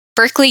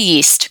Berkeley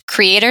Yeast,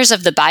 creators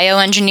of the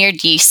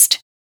bioengineered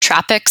yeast,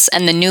 Tropics,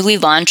 and the newly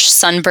launched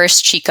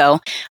Sunburst Chico,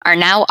 are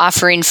now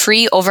offering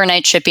free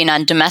overnight shipping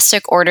on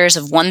domestic orders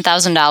of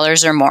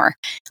 $1,000 or more.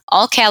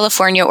 All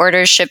California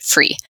orders ship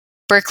free.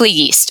 Berkeley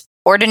Yeast,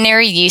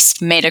 ordinary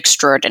yeast made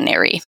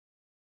extraordinary.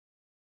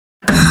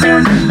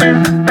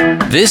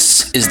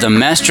 This is the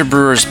Master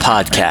Brewers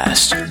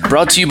Podcast,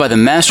 brought to you by the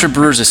Master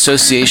Brewers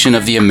Association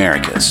of the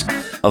Americas,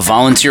 a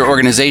volunteer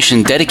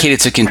organization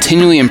dedicated to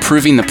continually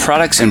improving the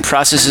products and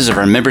processes of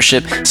our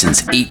membership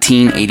since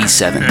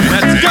 1887.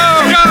 Let's go!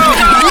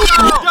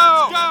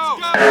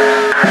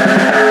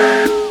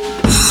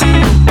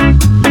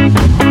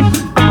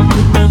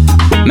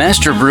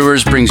 Master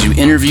Brewers brings you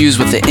interviews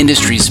with the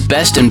industry's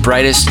best and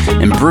brightest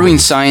in brewing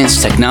science,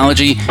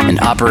 technology, and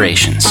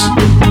operations.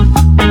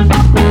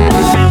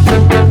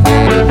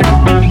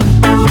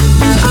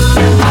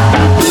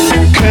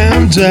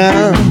 Calm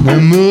down,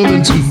 I'm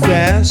moving too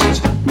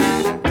fast.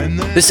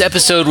 This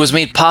episode was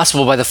made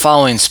possible by the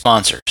following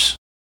sponsors.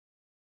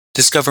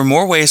 Discover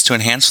more ways to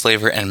enhance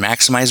flavor and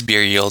maximize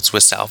beer yields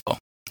with Salvo.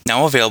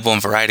 Now available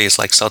in varieties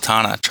like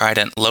Sultana,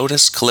 Trident,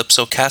 Lotus,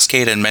 Calypso,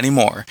 Cascade, and many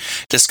more.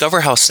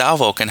 Discover how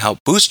Salvo can help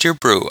boost your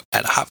brew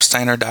at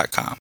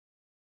hopsteiner.com.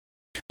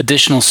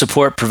 Additional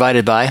support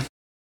provided by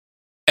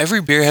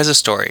Every beer has a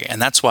story,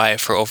 and that's why,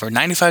 for over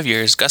 95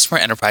 years, Gusmer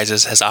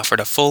Enterprises has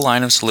offered a full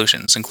line of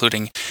solutions,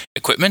 including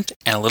equipment,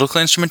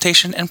 analytical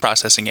instrumentation, and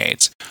processing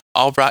aids,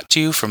 all brought to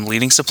you from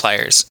leading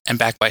suppliers and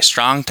backed by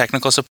strong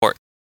technical support.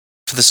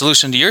 For the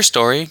solution to your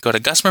story, go to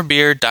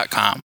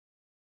gusmerbeer.com.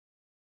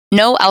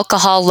 No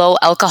alcohol, low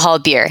alcohol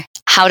beer.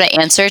 How to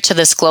answer to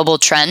this global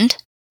trend?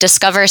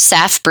 Discover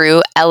SAF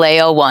Brew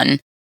LAO1,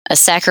 a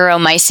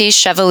Saccharomyces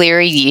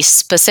chevalieri yeast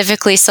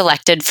specifically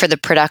selected for the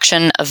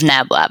production of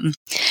NABLAB.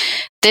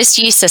 This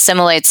yeast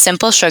assimilates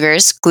simple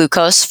sugars,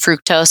 glucose,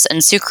 fructose, and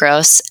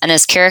sucrose, and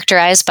is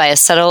characterized by a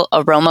subtle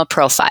aroma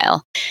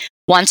profile.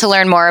 Want to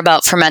learn more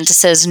about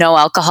Fermentis' no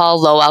alcohol,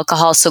 low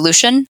alcohol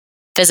solution?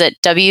 Visit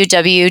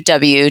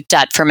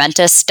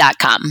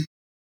www.fermentis.com.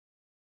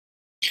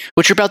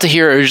 What you're about to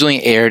hear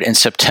originally aired in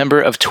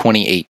September of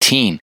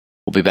 2018.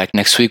 We'll be back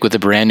next week with a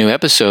brand new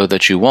episode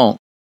that you won't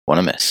want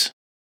to miss.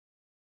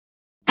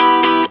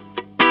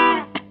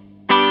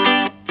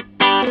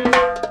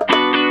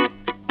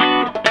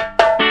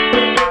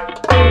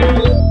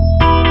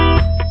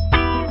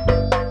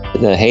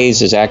 The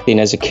haze is acting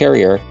as a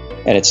carrier,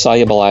 and it's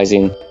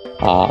solubilizing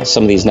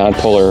some of these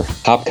nonpolar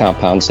hop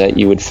compounds that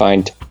you would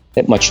find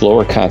at much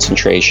lower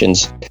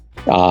concentrations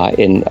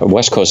in a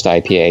West Coast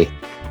IPA.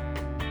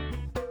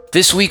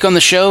 This week on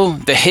the show,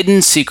 the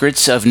hidden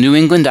secrets of New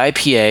England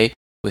IPA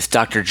with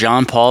Dr.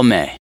 John Paul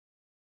May.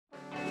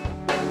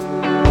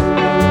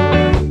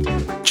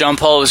 John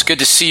Paul, it was good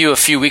to see you a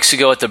few weeks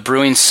ago at the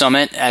Brewing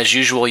Summit. As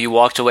usual, you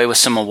walked away with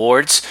some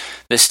awards.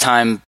 This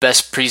time,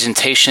 best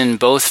presentation,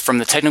 both from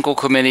the technical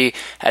committee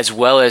as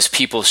well as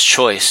People's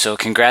Choice. So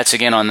congrats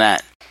again on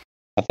that.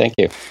 Thank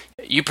you.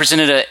 You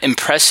presented an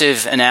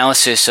impressive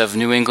analysis of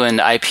New England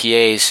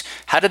IPAs.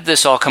 How did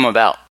this all come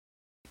about?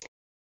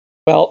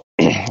 Well,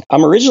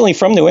 I'm originally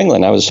from New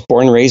England. I was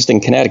born and raised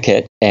in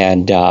Connecticut,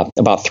 and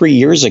about 3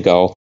 years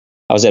ago,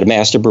 I was at a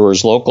Master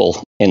Brewers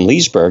local in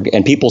Leesburg,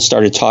 and people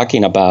started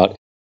talking about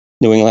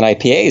New England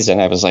IPAs,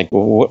 and I was like,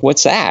 well,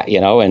 what's that?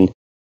 And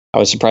I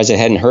was surprised I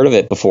hadn't heard of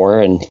it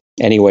before. And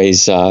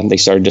anyways, they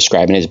started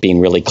describing it as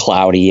being really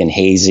cloudy and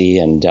hazy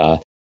and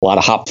a lot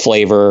of hop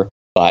flavor,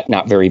 but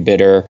not very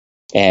bitter.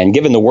 And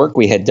given the work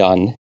we had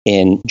done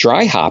in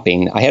dry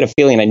hopping, I had a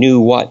feeling I knew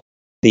what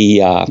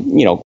the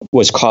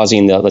was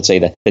causing the, let's say,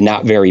 the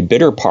not very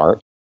bitter part.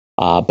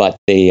 But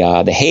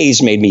the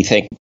haze made me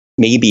think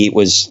maybe it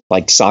was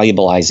like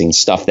solubilizing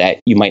stuff that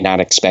you might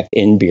not expect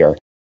in beer.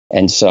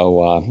 And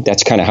so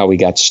that's kind of how we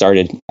got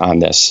started on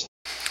this.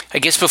 I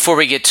guess before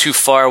we get too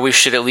far, we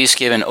should at least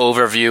give an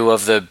overview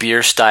of the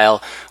beer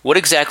style. What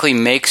exactly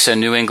makes a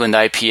New England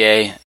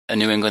IPA a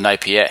New England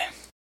IPA?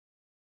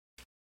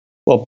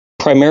 Well,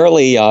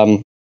 primarily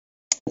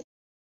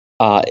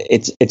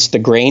it's the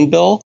grain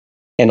bill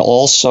and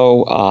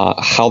also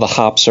how the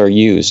hops are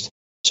used.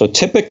 So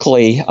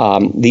typically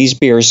these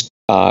beers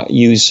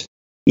use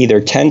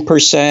either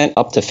 10%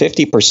 up to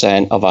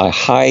 50% of a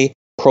high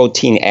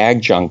protein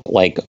adjunct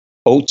like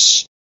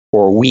oats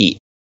or wheat.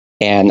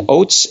 And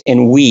oats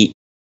and wheat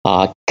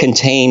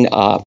contain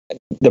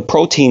the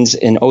proteins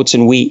in oats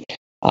and wheat.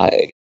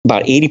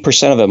 About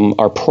 80% of them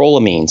are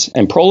prolamines,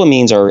 and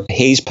prolamines are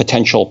haze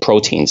potential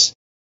proteins.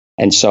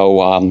 And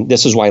so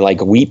this is why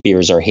like wheat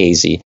beers are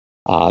hazy.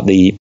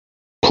 The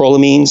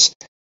prolamines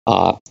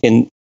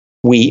in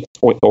wheat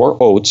or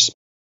oats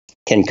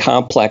can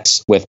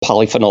complex with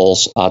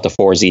polyphenols to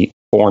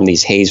form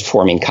these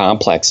haze-forming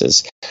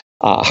complexes.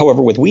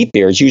 However, with wheat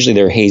beers, usually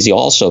they're hazy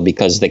also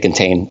because they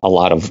contain a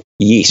lot of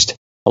yeast.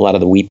 A lot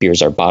of the wheat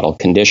beers are bottle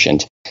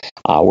conditioned,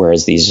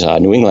 whereas these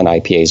New England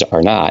IPAs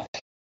are not.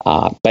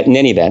 But in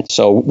any event,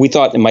 so we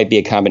thought it might be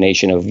a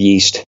combination of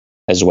yeast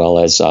as well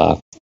as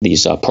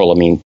these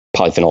prolamine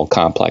polyphenol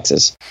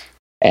complexes.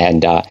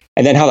 And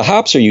then how the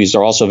hops are used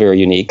are also very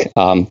unique.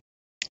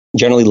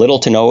 generally little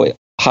to no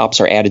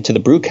hops are added to the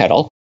brew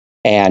kettle,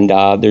 and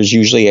there's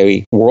usually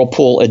a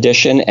whirlpool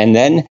addition, and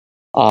then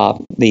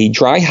the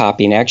dry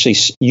hopping actually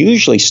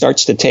usually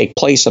starts to take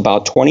place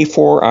about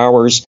 24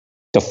 hours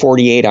to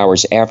 48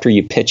 hours after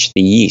you pitch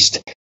the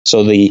yeast.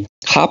 So the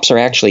hops are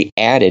actually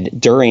added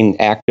during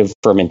active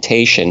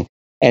fermentation,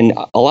 and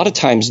a lot of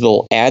times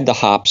they'll add the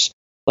hops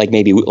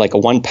maybe a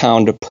 1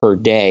 pound per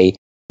day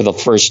for the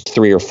first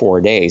 3 or 4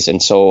 days.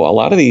 And so a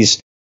lot of these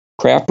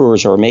craft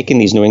brewers who are making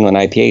these New England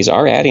IPAs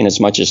are adding as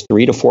much as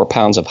 3 to 4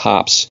 pounds of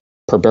hops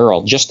per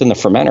barrel just in the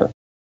fermenter.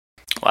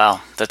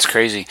 Wow, that's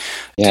crazy.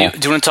 Yeah. Do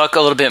you want to talk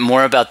a little bit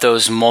more about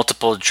those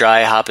multiple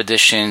dry hop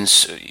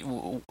additions?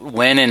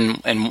 When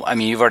and I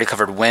mean, you've already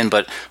covered when,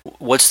 but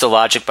what's the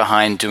logic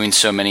behind doing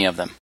so many of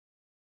them?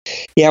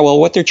 Yeah, well,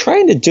 what they're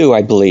trying to do,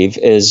 I believe,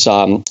 is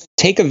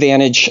take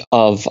advantage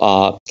of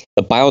the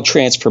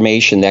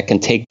biotransformation that can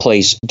take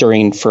place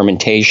during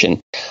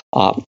fermentation.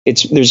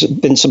 There's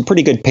been some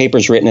pretty good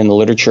papers written in the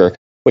literature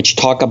which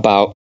talk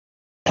about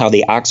how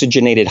the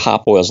oxygenated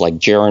hop oils like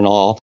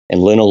geranol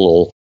and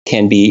linalool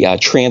can be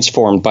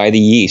transformed by the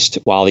yeast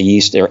while the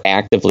yeast are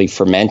actively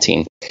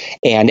fermenting.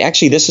 And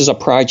actually, this is a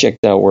project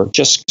that we're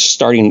just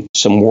starting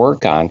some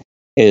work on.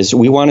 Is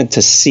we wanted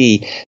to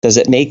see, does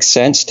it make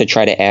sense to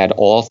try to add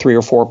all 3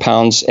 or 4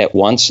 pounds at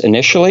once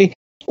initially,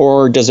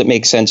 or does it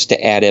make sense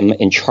to add them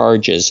in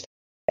charges?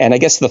 And I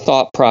guess the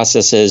thought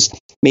process is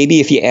maybe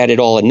if you add it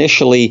all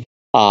initially,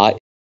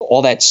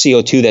 all that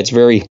CO2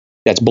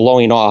 that's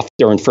blowing off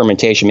during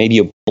fermentation, maybe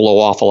you blow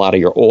off a lot of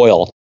your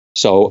oil.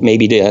 So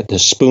maybe to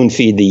spoon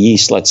feed the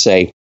yeast, let's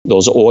say,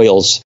 those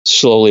oils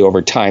slowly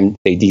over time,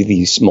 they do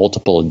these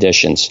multiple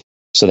additions.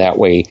 So that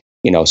way,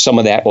 some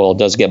of that oil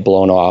does get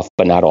blown off,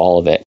 but not all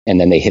of it. And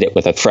then they hit it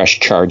with a fresh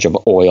charge of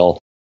oil,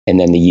 and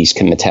then the yeast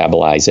can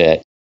metabolize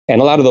it.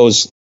 And a lot of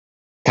those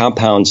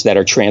compounds that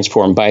are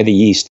transformed by the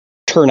yeast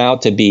turn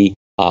out to be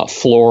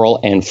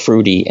floral and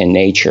fruity in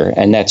nature.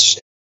 And that's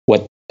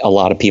what a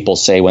lot of people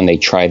say when they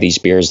try these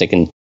beers. They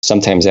can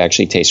sometimes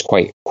actually taste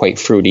quite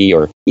fruity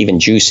or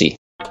even juicy.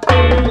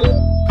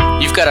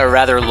 You've got a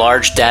rather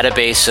large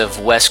database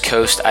of West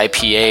Coast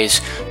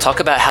IPAs. Talk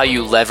about how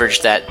you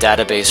leveraged that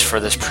database for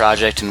this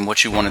project and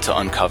what you wanted to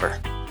uncover.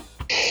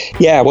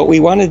 Yeah, what we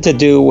wanted to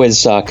do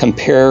was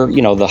compare,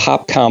 the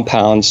hop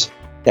compounds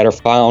that are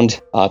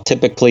found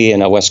typically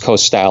in a West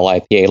Coast style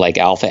IPA, like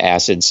alpha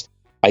acids,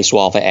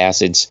 isoalpha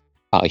acids,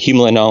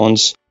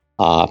 humulinones,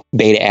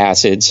 beta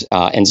acids,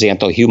 and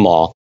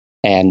xanthohumol,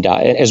 and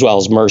as well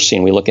as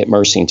myrcene. We look at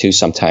myrcene too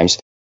sometimes.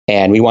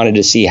 And we wanted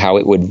to see how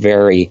it would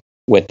vary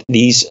with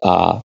these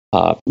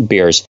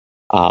beers.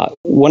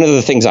 One of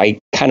the things I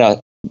kind of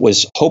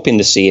was hoping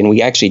to see, and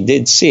we actually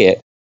did see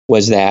it,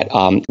 was that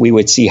we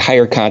would see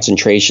higher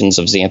concentrations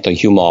of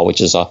xanthohumol,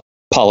 which is a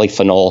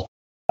polyphenol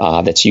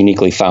that's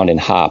uniquely found in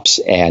hops.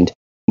 And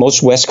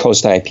most West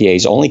Coast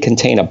IPAs only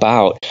contain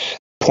about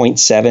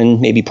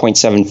 0.7, maybe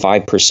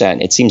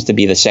 0.75%. It seems to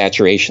be the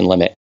saturation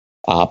limit.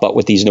 But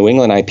with these New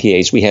England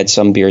IPAs, we had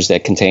some beers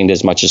that contained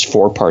as much as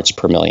 4 parts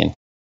per million.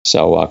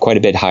 So quite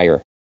a bit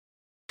higher.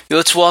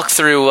 Let's walk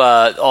through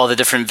all the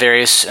different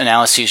various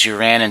analyses you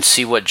ran and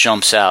see what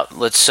jumps out.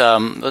 Let's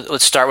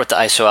start with the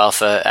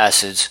isoalpha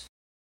acids.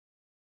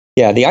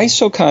 Yeah, the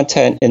iso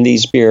content in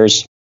these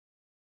beers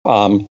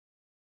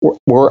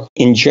were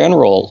in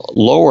general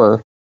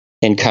lower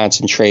in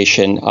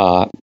concentration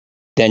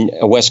than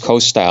a West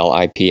Coast style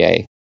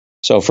IPA.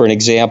 So for an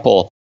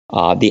example,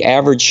 the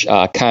average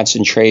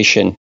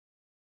concentration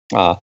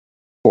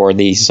for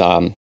these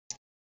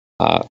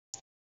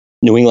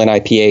New England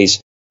IPAs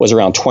was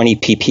around 20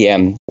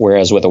 ppm,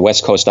 whereas with a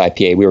West Coast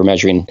IPA, we were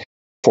measuring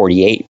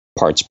 48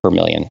 parts per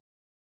million.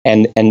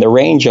 And the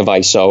range of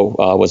ISO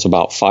was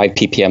about 5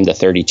 ppm to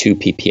 32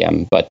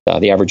 ppm, but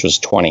the average was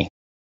 20.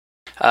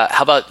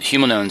 How about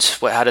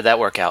humulinones? How did that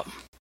work out?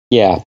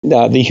 Yeah,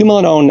 the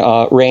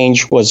humulinone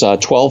range was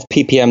 12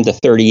 ppm to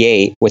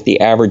 38, with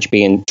the average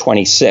being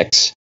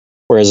 26,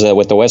 whereas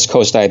with the West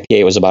Coast IPA,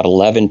 it was about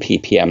 11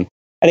 ppm.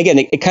 And again,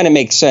 it kind of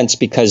makes sense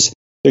because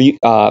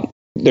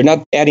they're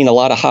not adding a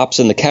lot of hops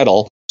in the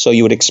kettle, so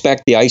you would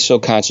expect the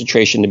iso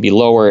concentration to be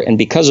lower. And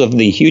because of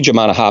the huge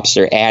amount of hops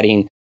they're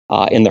adding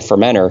in the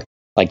fermenter,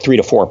 like 3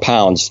 to 4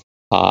 pounds,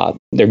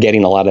 they're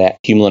getting a lot of that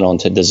humulinone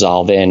to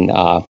dissolve in.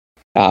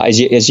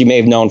 As you may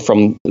have known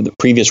from the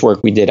previous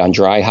work we did on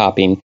dry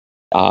hopping,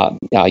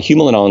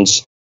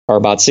 humulinones are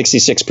about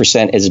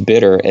 66% as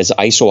bitter as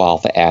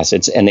isoalpha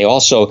acids, and they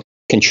also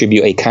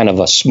contribute a kind of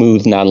a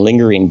smooth,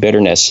 non-lingering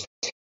bitterness.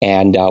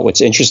 And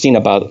what's interesting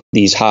about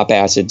these hop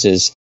acids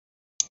is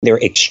they're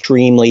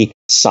extremely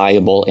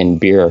soluble in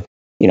beer.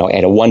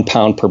 At a 1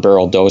 pound per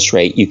barrel dose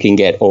rate, you can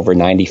get over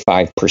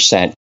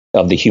 95%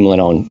 of the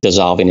humulinone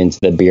dissolving into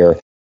the beer.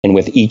 And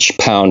with each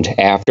pound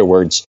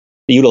afterwards,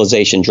 the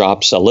utilization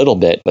drops a little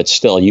bit, but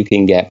still you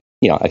can get,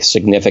 a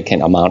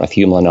significant amount of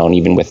humulinone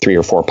even with 3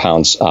 or 4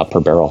 pounds per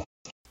barrel.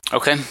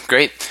 Okay,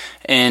 great.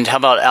 And how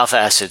about alpha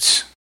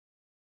acids?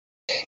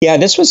 Yeah,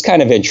 this was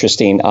kind of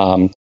interesting.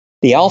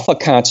 The alpha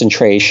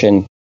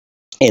concentration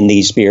in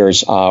these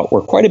beers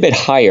were quite a bit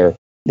higher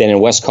than in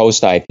West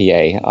Coast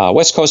IPA.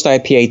 West Coast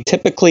IPA,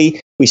 typically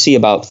we see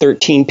about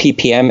 13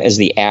 ppm as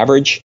the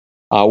average,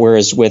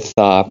 whereas with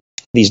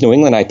these New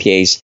England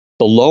IPAs,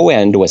 the low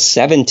end was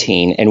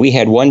 17, and we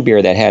had one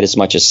beer that had as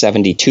much as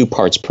 72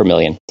 parts per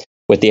million,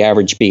 with the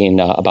average being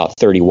about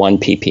 31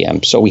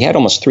 ppm. So we had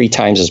almost 3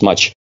 times as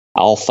much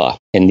alpha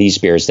in these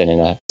beers than in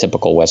a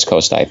typical West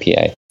Coast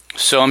IPA.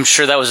 So I'm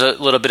sure that was a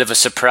little bit of a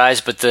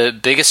surprise, but the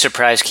biggest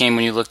surprise came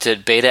when you looked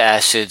at beta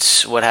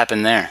acids. What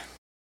happened there?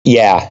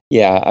 Yeah.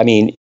 I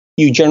mean,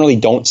 you generally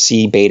don't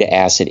see beta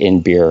acid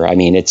in beer. I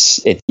mean,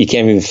 you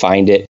can't even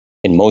find it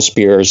in most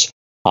beers.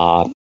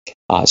 Some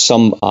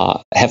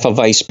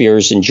Hefeweiss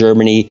beers in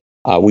Germany,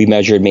 we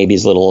measured maybe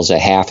as little as a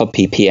half a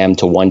ppm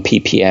to 1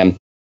 ppm.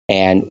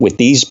 And with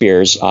these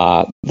beers,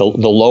 the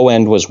low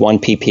end was 1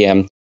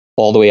 ppm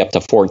all the way up to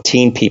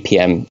 14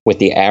 ppm, with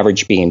the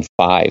average being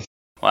 5.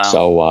 Wow.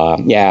 So,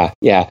 yeah.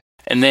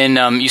 And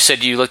then you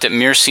said you looked at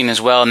myrcene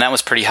as well, and that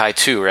was pretty high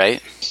too,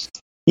 right?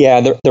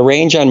 Yeah, the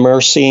range on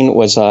myrcene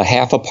was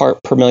half a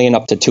part per million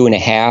up to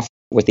 2.5,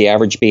 with the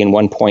average being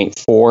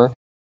 1.4,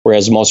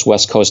 whereas most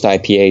West Coast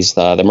IPAs,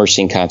 the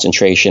myrcene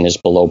concentration is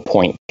below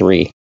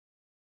 0.3.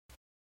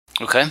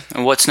 Okay,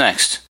 and what's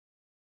next?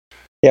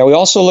 Yeah, we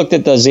also looked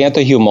at the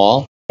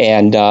xanthohumol,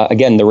 and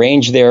again, the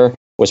range there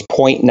was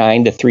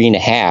 0.9 to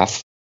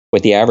 3.5,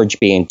 with the average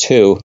being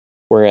 2.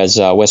 Whereas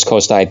West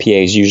Coast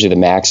IPAs, usually the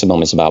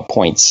maximum is about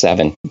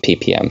 0.7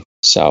 ppm.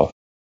 So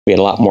we had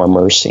a lot more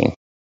myrcene.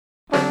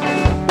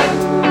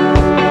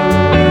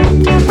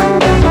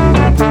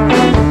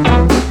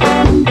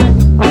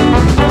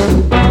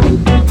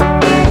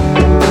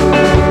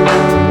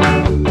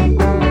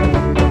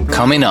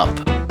 Coming up.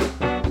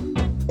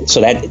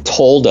 So that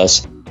told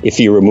us if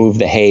you remove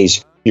the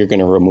haze, you're going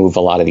to remove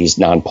a lot of these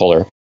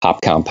nonpolar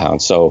hop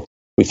compounds. So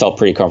we felt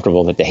pretty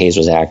comfortable that the haze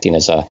was acting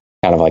as a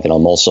kind of like an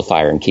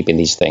emulsifier and keeping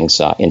these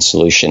things in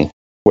solution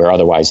where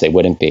otherwise they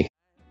wouldn't be.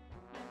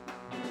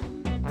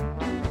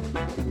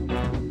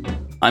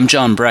 I'm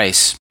John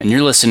Bryce, and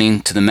you're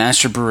listening to the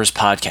Master Brewers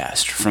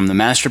Podcast from the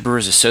Master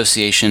Brewers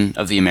Association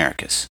of the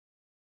Americas.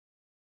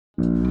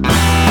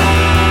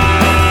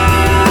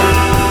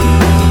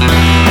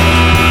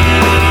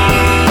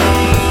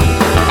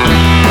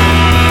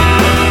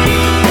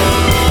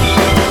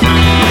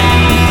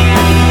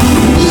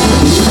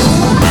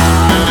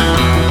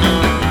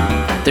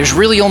 There's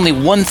really only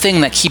one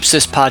thing that keeps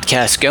this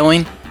podcast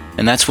going,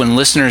 and that's when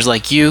listeners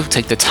like you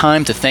take the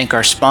time to thank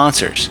our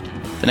sponsors.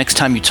 The next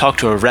time you talk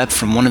to a rep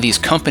from one of these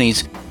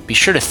companies, be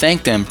sure to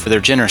thank them for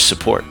their generous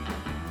support.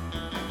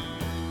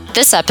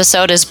 This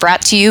episode is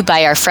brought to you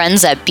by our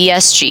friends at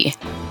BSG,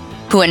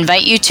 who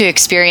invite you to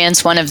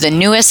experience one of the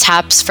newest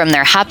hops from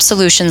their Hop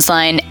Solutions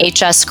line,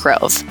 HS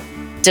Grove.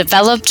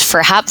 Developed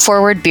for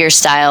hop-forward beer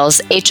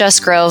styles, HS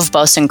Grove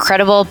boasts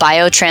incredible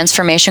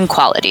biotransformation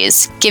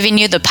qualities, giving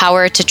you the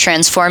power to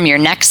transform your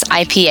next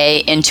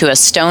IPA into a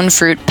stone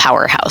fruit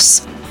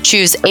powerhouse.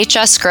 Choose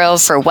HS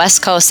Grove for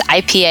West Coast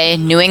IPA,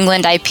 New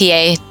England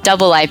IPA,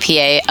 Double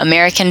IPA,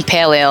 American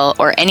Pale Ale,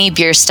 or any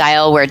beer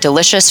style where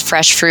delicious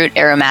fresh fruit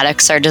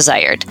aromatics are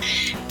desired.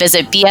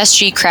 Visit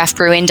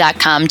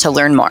bsgcraftbrewing.com to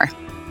learn more.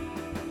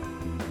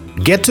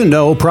 Get to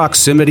know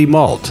Proximity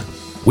Malt.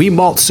 We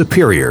malt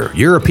superior,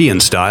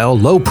 European-style,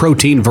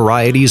 low-protein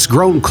varieties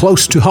grown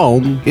close to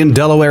home in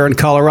Delaware and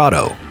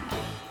Colorado.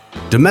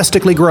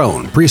 Domestically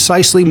grown,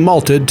 precisely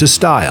malted to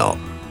style.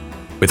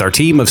 With our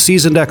team of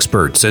seasoned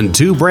experts and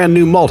 2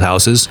 brand-new malt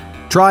houses,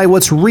 try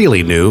what's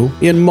really new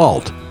in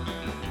malt.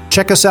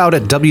 Check us out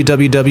at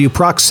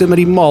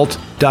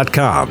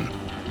www.proximitymalt.com.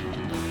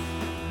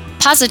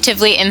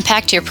 Positively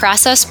impact your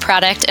process,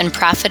 product, and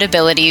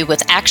profitability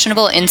with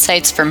actionable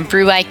insights from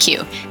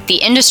BrewIQ, the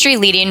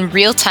industry-leading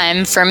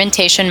real-time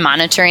fermentation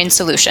monitoring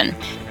solution.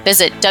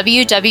 Visit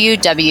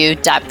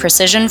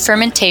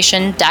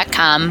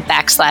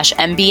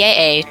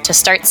www.precisionfermentation.com/MBAA to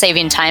start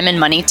saving time and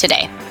money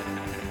today.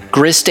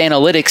 Grist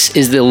Analytics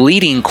is the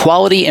leading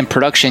quality and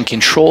production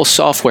control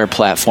software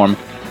platform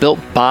built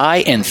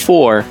by and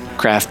for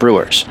craft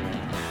brewers.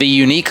 The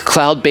unique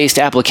cloud-based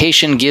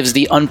application gives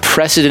the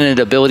unprecedented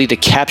ability to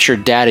capture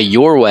data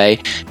your way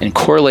and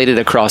correlate it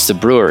across the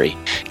brewery.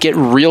 Get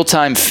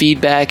real-time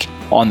feedback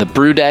on the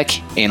brew deck,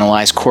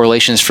 analyze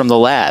correlations from the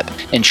lab,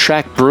 and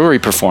track brewery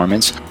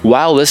performance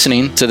while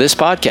listening to this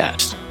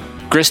podcast.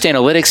 Grist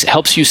Analytics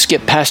helps you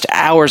skip past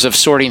hours of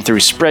sorting through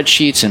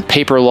spreadsheets and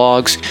paper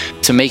logs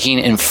to making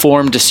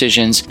informed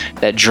decisions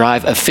that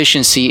drive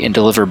efficiency and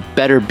deliver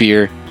better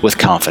beer with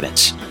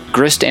confidence.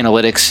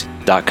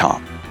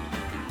 GristAnalytics.com.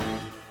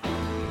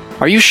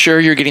 Are you sure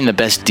you're getting the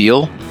best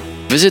deal?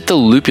 Visit the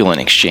Lupulin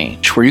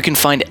Exchange, where you can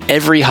find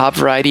every hop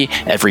variety,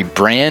 every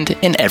brand,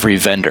 and every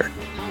vendor.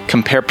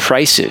 Compare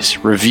prices,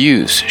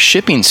 reviews,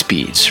 shipping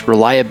speeds,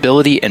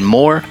 reliability, and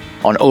more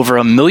on over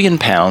 1 million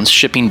pounds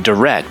shipping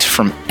direct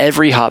from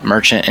every hop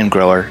merchant and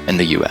grower in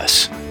the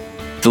U.S.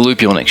 The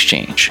Lupulin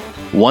Exchange.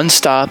 One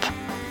stop,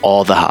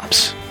 all the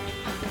hops.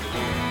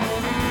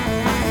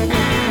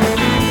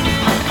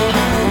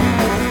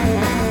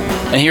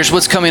 And here's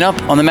what's coming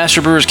up on the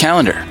Master Brewers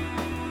calendar.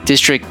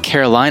 District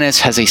Carolinas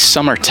has a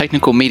summer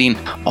technical meeting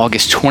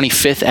August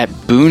 25th at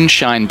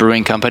Boonshine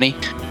Brewing Company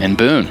in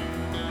Boone.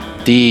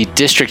 The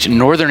District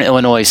Northern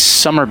Illinois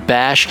Summer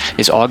Bash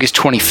is August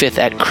 25th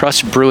at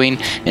Crust Brewing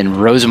in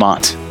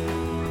Rosemont.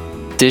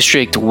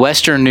 District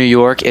Western New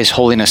York is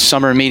holding a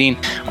summer meeting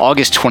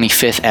August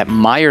 25th at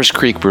Myers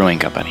Creek Brewing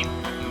Company.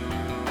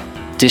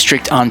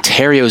 District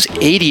Ontario's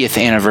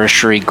 80th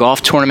anniversary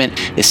golf tournament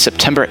is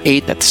September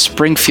 8th at the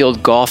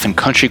Springfield Golf and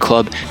Country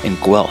Club in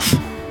Guelph.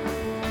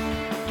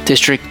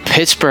 District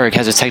Pittsburgh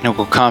has a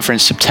technical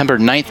conference September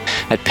 9th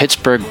at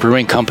Pittsburgh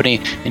Brewing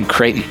Company in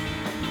Creighton.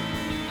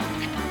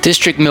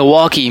 District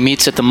Milwaukee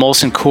meets at the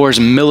Molson Coors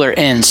Miller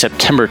Inn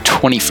September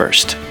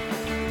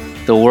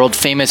 21st. The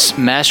world-famous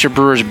Master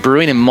Brewers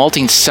Brewing and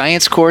Malting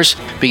Science course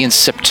begins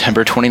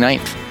September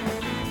 29th.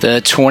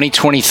 The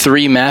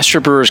 2023 Master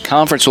Brewers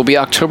Conference will be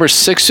October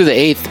 6th through the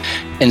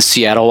 8th in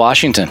Seattle,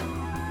 Washington.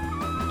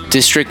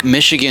 District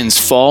Michigan's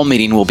fall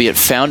meeting will be at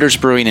Founders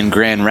Brewing in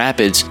Grand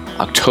Rapids,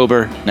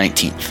 October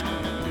 19th.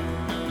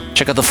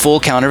 Check out the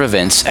full calendar of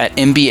events at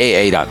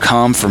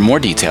mbaa.com for more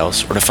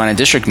details or to find a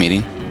district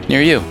meeting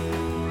near you.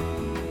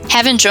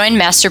 Haven't joined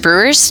Master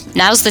Brewers?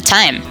 Now's the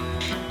time.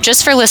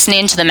 Just for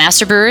listening to the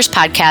Master Brewers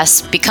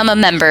podcast, become a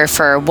member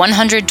for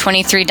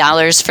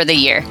 $123 for the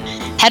year.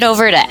 Head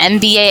over to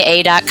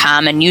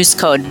mbaa.com and use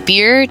code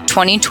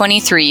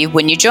BEER2023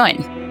 when you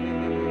join.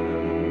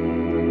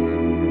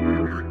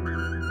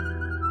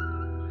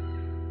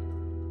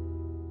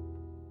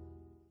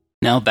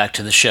 Now back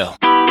to the show.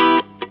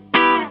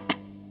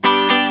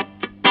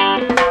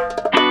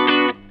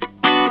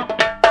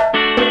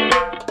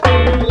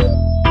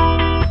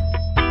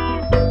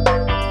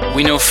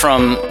 We know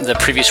from the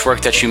previous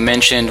work that you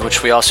mentioned,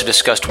 which we also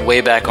discussed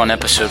way back on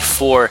episode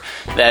 4,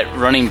 that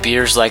running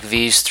beers like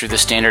these through the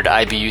standard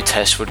IBU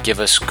test would give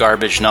us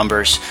garbage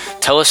numbers.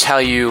 Tell us how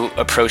you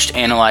approached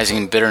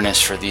analyzing bitterness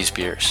for these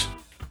beers.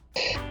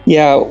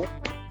 Yeah,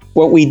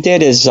 what we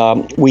did is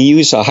we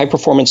use a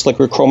high-performance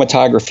liquid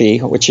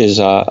chromatography, which is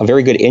a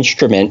very good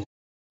instrument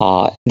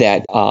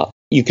that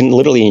you can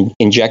literally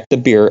inject the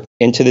beer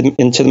into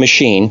the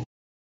machine,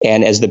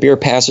 and as the beer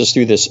passes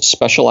through this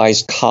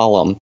specialized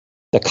column,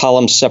 the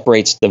column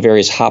separates the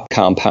various hop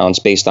compounds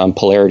based on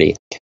polarity.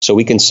 So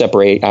we can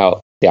separate out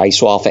the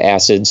isoalpha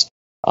acids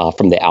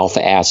from the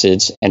alpha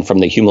acids and from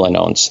the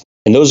humulinones.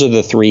 And those are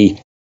the three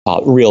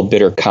real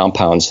bitter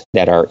compounds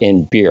that are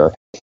in beer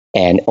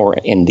or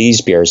in these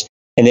beers.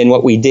 And then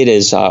what we did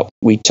is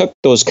we took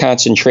those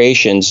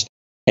concentrations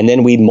and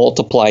then we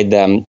multiplied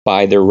them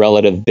by their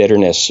relative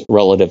bitterness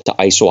relative to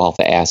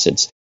isoalpha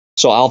acids.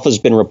 So alpha has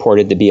been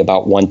reported to be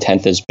about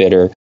 1/10 as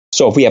bitter.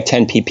 So if we have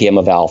 10 ppm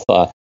of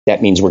alpha,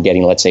 that means we're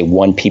getting, let's say,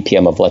 1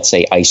 ppm of, let's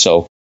say,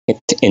 iso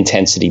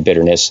intensity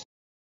bitterness.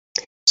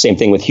 Same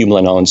thing with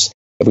humulinones.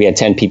 If we had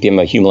 10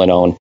 ppm of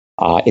humulinone,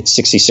 it's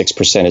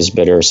 66% as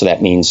bitter. So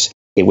that means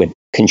it would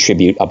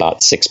contribute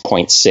about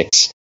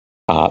 6.6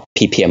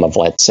 ppm of,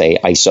 let's say,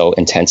 iso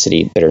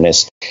intensity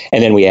bitterness.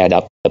 And then we add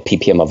up the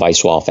ppm of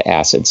isoalpha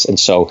acids. And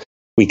so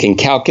we can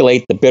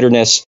calculate the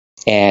bitterness.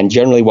 And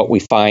generally what we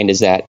find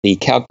is that the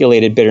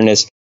calculated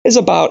bitterness is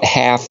about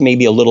half,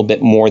 maybe a little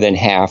bit more than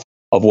half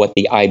of what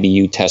the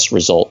IBU test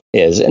result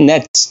is. And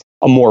that's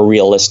a more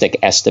realistic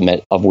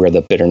estimate of where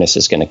the bitterness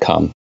is going to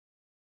come.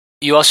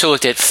 You also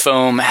looked at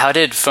foam. How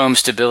did foam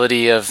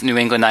stability of New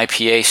England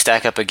IPA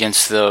stack up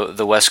against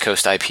the West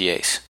Coast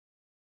IPAs?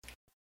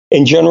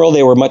 In general,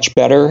 they were much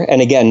better.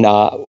 And again,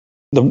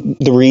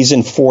 the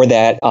reason for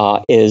that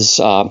is,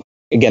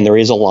 again, there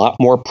is a lot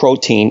more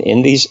protein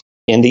in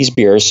these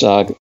beers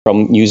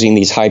from using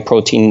these high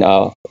protein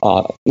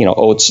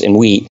oats and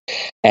wheat.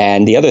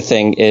 And the other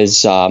thing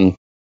is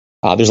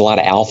there's a lot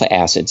of alpha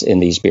acids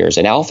in these beers.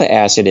 And alpha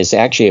acid is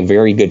actually a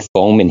very good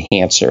foam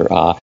enhancer.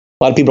 A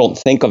lot of people don't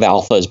think of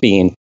alpha as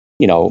being,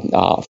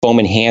 foam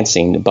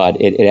enhancing,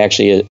 but it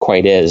actually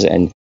quite is.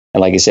 And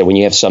like I said, when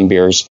you have some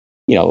beers,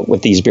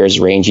 with these beers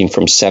ranging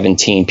from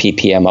 17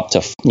 ppm up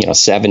to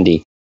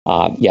 70,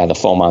 the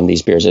foam on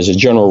these beers, as a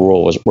general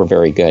rule, were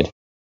very good.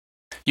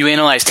 You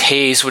analyzed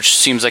haze, which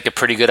seems like a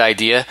pretty good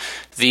idea.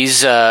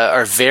 These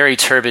are very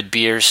turbid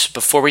beers.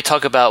 Before we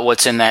talk about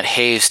what's in that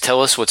haze,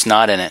 tell us what's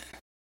not in it.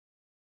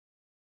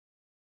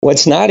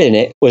 What's not in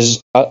it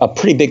was a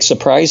pretty big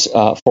surprise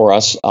for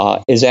us,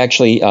 is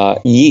actually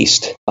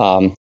yeast.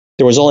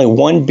 There was only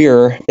one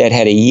beer that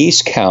had a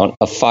yeast count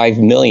of 5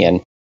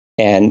 million,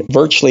 and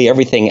virtually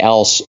everything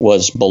else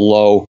was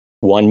below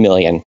 1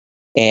 million.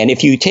 And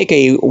if you take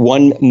a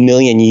 1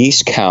 million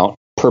yeast count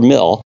per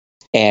mill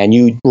and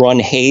you run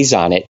haze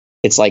on it,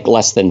 it's like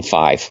less than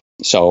 5.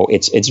 So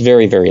it's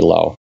very, very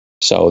low.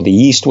 So the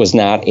yeast was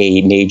not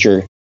a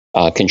major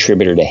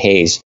contributor to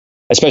haze.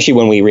 Especially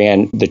when we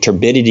ran the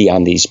turbidity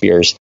on these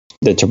beers.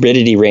 The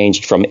turbidity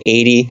ranged from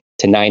 80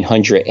 to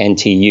 900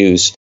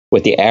 NTUs,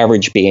 with the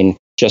average being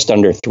just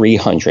under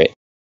 300.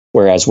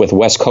 Whereas with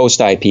West Coast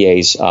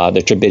IPAs,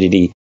 the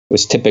turbidity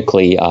was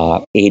typically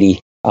 80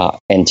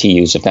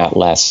 NTUs, if not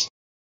less.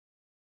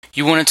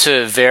 You wanted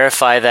to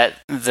verify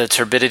that the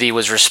turbidity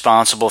was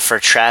responsible for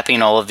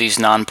trapping all of these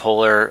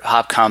nonpolar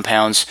hop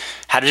compounds.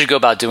 How did you go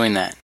about doing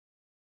that?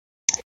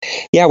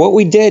 Yeah, what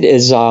we did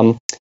is it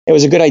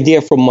was a good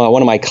idea from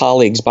one of my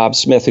colleagues, Bob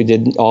Smith, who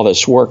did all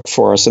this work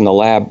for us in the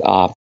lab.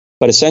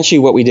 But essentially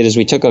what we did is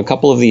we took a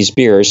couple of these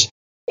beers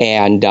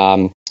and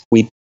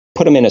we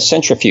put them in a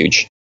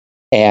centrifuge.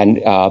 And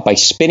by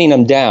spinning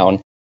them down,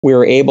 we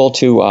were able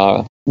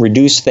to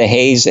reduce the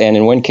haze and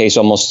in one case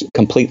almost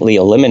completely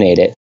eliminate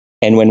it.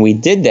 And when we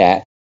did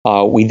that,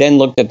 we then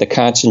looked at the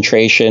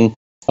concentration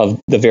of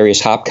the various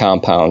hop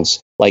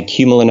compounds like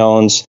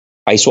humulinones,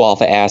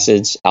 isoalpha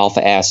acids,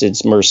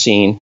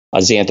 myrcene,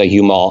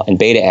 xanthohumol, and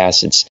beta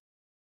acids.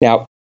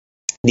 Now,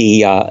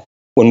 when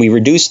we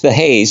reduced the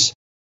haze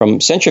from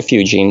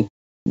centrifuging,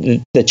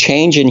 the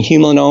change in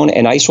humulinone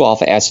and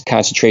isoalpha acid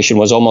concentration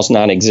was almost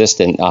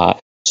non-existent.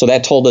 So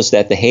that told us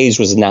that the haze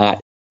was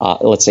not,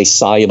 let's say,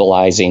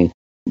 solubilizing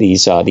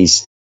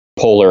these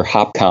polar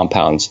hop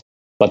compounds.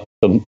 But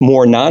the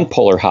more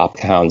non-polar hop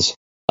compounds,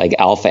 like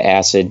alpha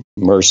acid,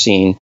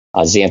 myrcene,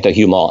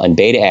 xanthohumol, and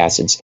beta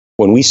acids,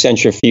 when we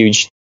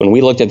centrifuged, when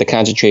we looked at the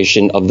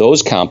concentration of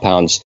those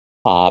compounds,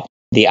 the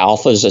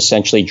alphas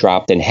essentially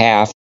dropped in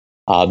half.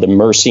 The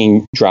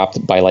myrcene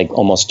dropped by like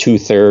almost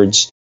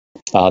 2/3.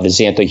 The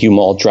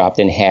xanthohumol dropped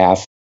in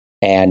half,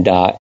 and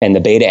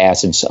the beta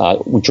acids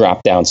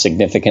dropped down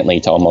significantly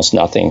to almost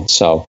nothing.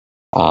 So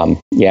so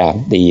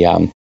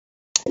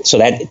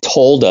that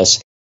told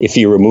us if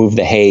you remove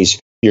the haze,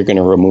 you're going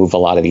to remove a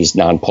lot of these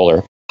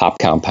nonpolar hop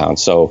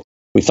compounds. So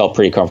we felt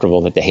pretty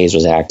comfortable that the haze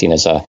was acting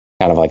as a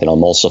kind of like an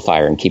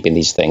emulsifier and keeping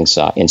these things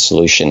in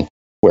solution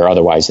where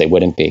otherwise they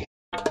wouldn't be.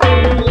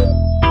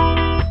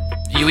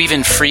 You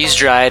even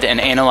freeze-dried and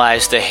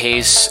analyzed the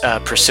haze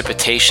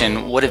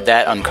precipitation. What did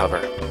that uncover?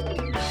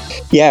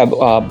 Yeah,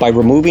 by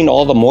removing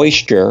all the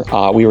moisture,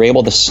 we were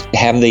able to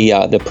have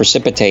the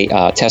precipitate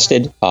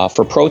tested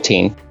for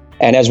protein.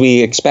 And as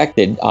we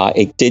expected,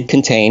 it did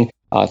contain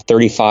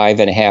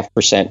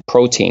 35.5%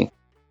 protein.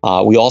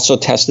 We also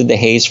tested the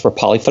haze for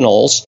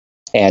polyphenols.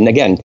 And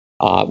again,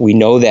 we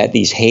know that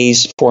these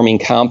haze-forming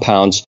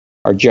compounds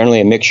are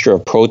generally a mixture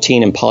of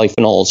protein and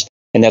polyphenols.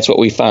 And that's what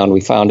we found. We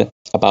found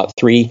about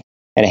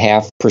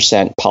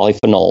 3.5%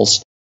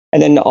 polyphenols.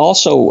 And then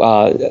also,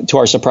 to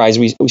our surprise,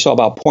 we saw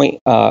about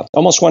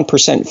almost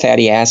 1%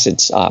 fatty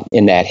acids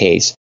in that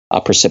haze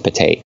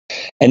precipitate.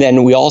 And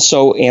then we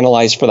also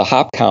analyzed for the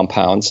hop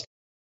compounds,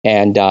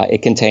 and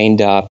it contained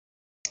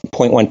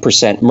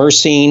 0.1%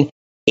 myrcene,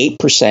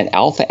 8%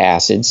 alpha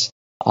acids,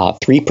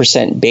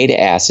 3% beta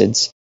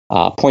acids,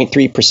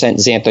 0.3%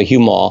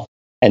 xanthohumol,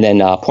 and then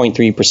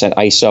 0.3%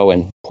 iso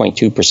and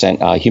 0.2%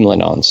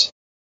 humulinones.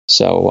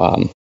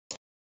 So,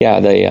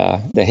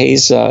 the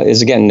haze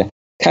is, again,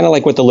 kind of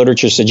like what the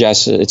literature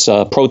suggests. It's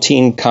a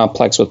protein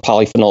complex with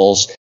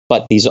polyphenols,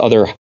 but these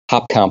other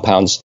hop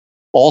compounds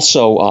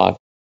also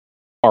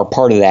are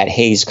part of that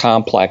haze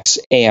complex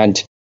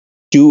and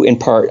do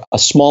impart a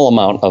small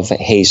amount of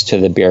haze to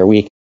the beer.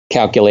 We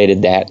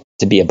calculated that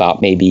to be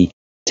about maybe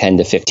 10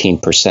 to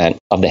 15%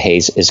 of the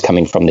haze is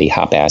coming from the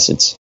hop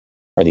acids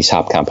or these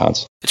hop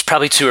compounds. It's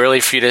probably too early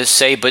for you to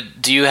say,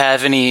 but do you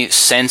have any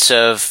sense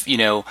of,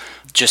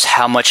 just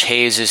how much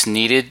haze is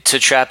needed to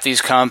trap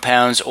these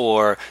compounds,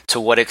 or to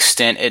what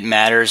extent it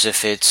matters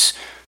if it's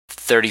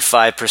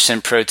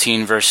 35%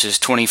 protein versus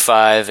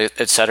 25,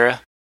 et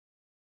cetera?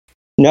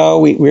 No,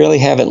 we really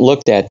haven't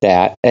looked at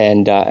that.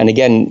 And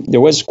again,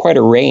 there was quite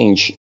a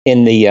range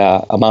in the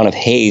amount of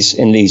haze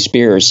in these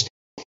beers.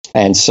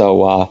 And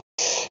so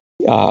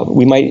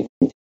we might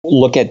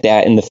look at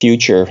that in the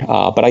future.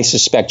 But I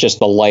suspect just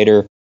the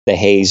lighter the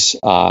haze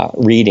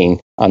reading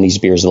on these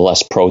beers, the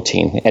less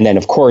protein. And then,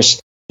 of course,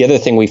 the other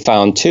thing we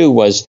found, too,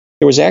 was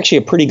there was actually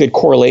a pretty good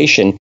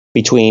correlation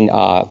between,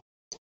 and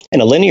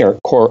a linear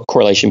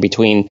correlation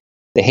between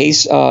the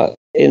haze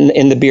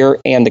in the beer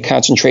and the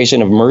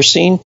concentration of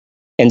myrcene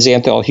and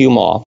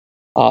xanthohumol.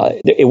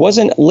 It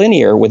wasn't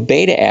linear with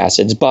beta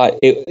acids, but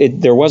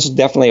there was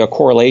definitely a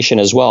correlation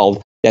as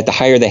well, that the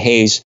higher the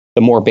haze,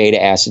 the more beta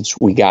acids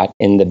we got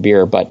in the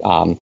beer. But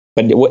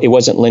it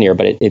wasn't linear,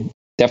 but it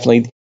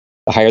definitely,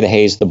 the higher the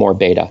haze, the more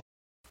beta.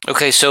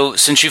 Okay, so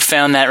since you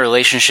found that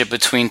relationship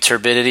between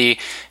turbidity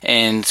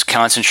and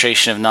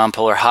concentration of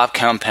nonpolar hop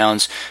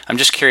compounds, I'm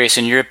just curious,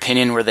 in your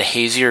opinion, were the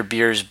hazier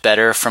beers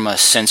better from a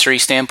sensory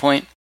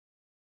standpoint?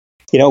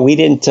 We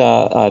didn't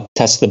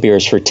test the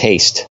beers for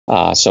taste,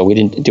 so we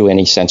didn't do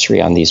any sensory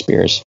on these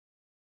beers.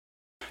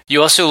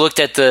 You also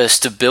looked at the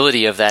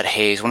stability of that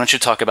haze. Why don't you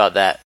talk about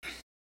that?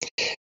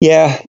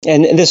 Yeah,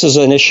 and this is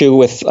an issue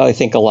with, I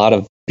think, a lot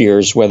of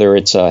beers, whether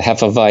it's a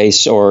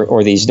Hefeweiss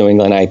or these New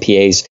England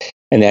IPAs.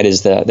 And that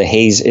is the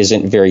haze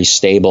isn't very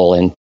stable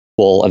and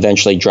will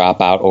eventually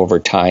drop out over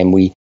time.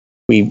 We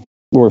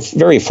were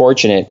very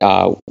fortunate.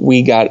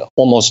 We got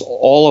almost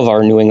all of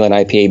our New England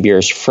IPA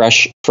beers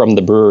fresh from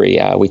the brewery.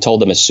 We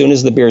told them as soon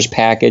as the beer's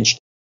packaged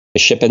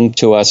to ship them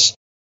to us,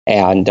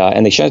 and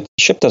they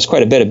shipped us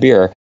quite a bit of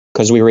beer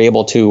because we were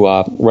able to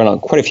run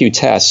on quite a few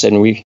tests, and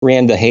we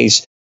ran the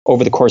haze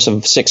over the course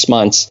of 6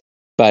 months.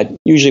 but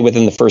usually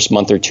within the first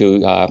month or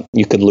two,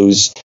 you could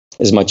lose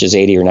as much as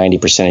 80 or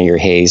 90% of your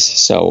haze.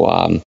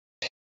 So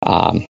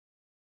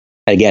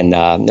again,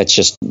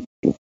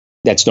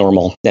 that's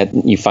normal. That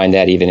you find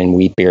that even in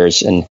wheat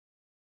beers, and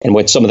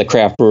what some of the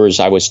craft brewers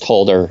I was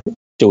told are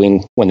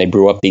doing when they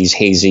brew up these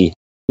hazy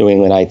New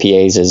England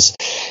IPAs is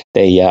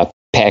they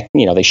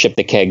they ship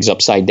the kegs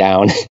upside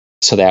down,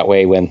 so that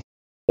way when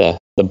the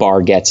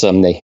bar gets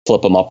them, they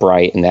flip them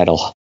upright, and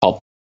that'll help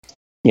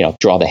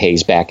draw the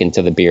haze back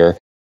into the beer.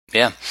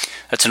 Yeah,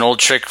 that's an old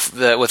trick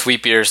with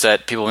wheat beers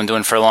that people have been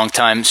doing for a long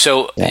time.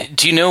 So,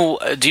 do you know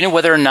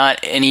whether or not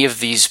any of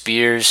these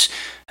beers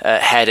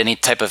had any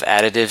type of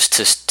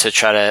additives to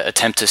try to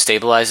attempt to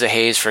stabilize the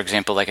haze? For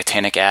example, like a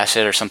tannic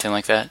acid or something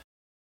like that.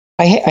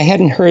 I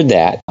hadn't heard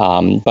that,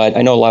 but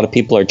I know a lot of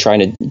people are trying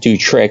to do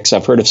tricks.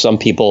 I've heard of some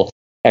people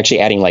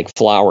actually adding like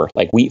flour,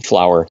 like wheat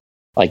flour,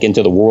 like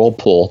into the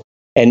whirlpool.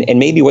 And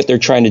maybe what they're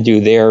trying to do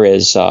there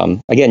is,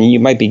 again, you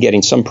might be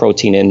getting some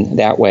protein in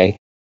that way,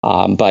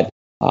 but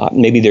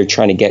maybe they're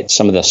trying to get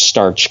some of the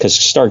starch, because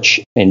starch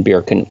in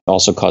beer can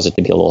also cause it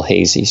to be a little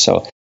hazy.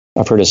 So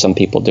I've heard of some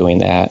people doing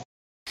that.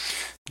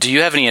 Do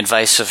you have any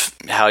advice of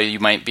how you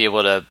might be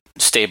able to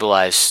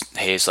stabilize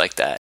haze like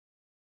that?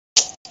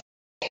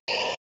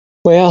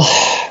 Well,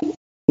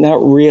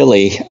 not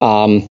really.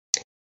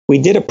 We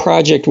did a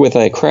project with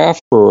a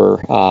craft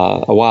brewer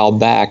a while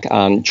back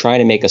on trying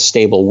to make a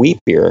stable wheat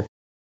beer.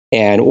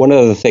 And one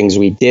of the things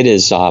we did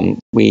is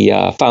we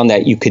found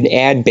that you could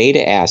add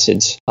beta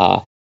acids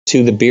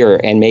to the beer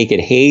and make it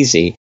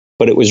hazy,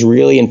 but it was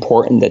really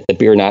important that the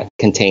beer not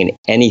contain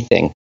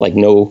anything, like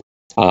no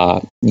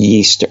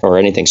yeast or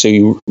anything.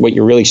 So what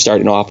you're really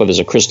starting off of is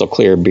a crystal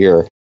clear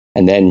beer,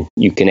 and then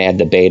you can add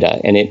the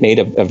beta, and it made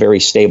a very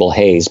stable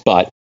haze.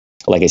 But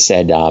like I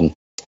said,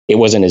 it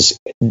wasn't as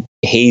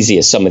hazy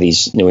as some of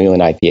these New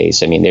England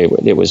IPAs. I mean,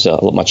 it was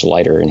much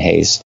lighter in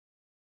haze.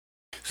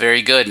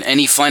 Very good.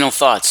 Any final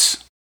thoughts?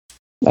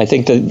 I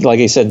think that, like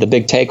I said, the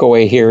big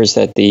takeaway here is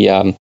that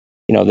the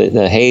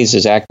haze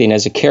is acting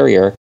as a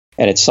carrier,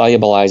 and it's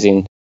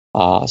solubilizing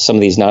some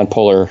of these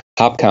nonpolar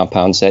hop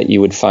compounds that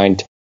you would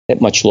find at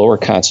much lower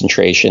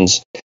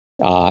concentrations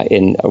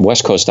in a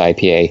West Coast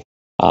IPA,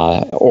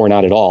 or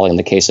not at all in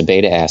the case of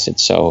beta acid.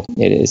 So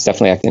it is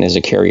definitely acting as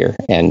a carrier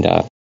and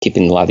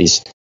keeping a lot of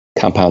these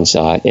compounds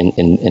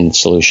in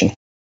solution.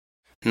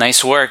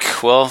 Nice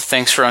work. Well,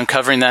 thanks for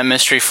uncovering that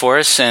mystery for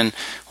us, and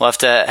we'll have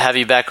to have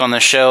you back on the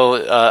show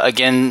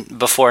again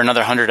before another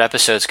 100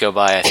 episodes go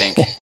by, I think.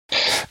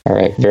 All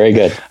right. Very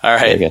good. All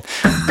right. Very good.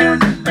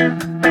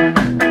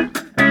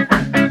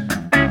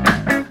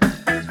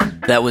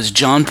 That was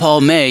John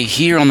Paul May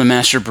here on the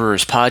Master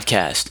Brewers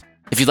Podcast.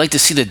 If you'd like to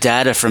see the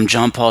data from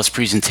John Paul's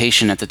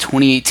presentation at the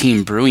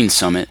 2018 Brewing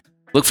Summit,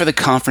 look for the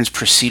conference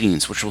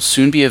proceedings, which will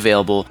soon be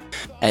available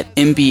at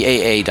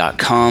mbaa.com/store.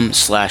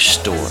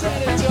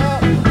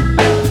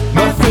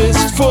 My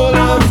fist full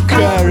of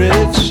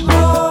courage.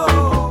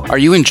 Are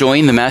you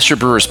enjoying the Master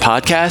Brewers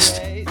Podcast?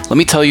 Let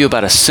me tell you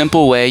about a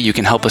simple way you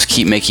can help us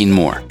keep making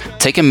more.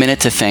 Take a minute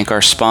to thank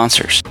our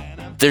sponsors.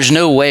 There's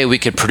no way we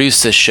could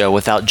produce this show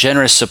without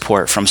generous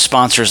support from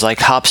sponsors like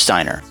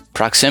Hopsteiner,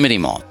 Proximity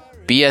Malt,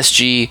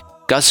 BSG,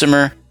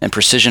 Gussamer, and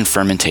Precision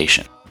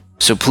Fermentation.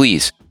 So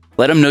please,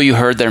 let them know you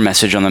heard their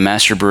message on the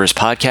Master Brewers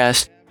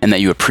Podcast and that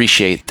you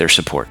appreciate their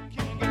support.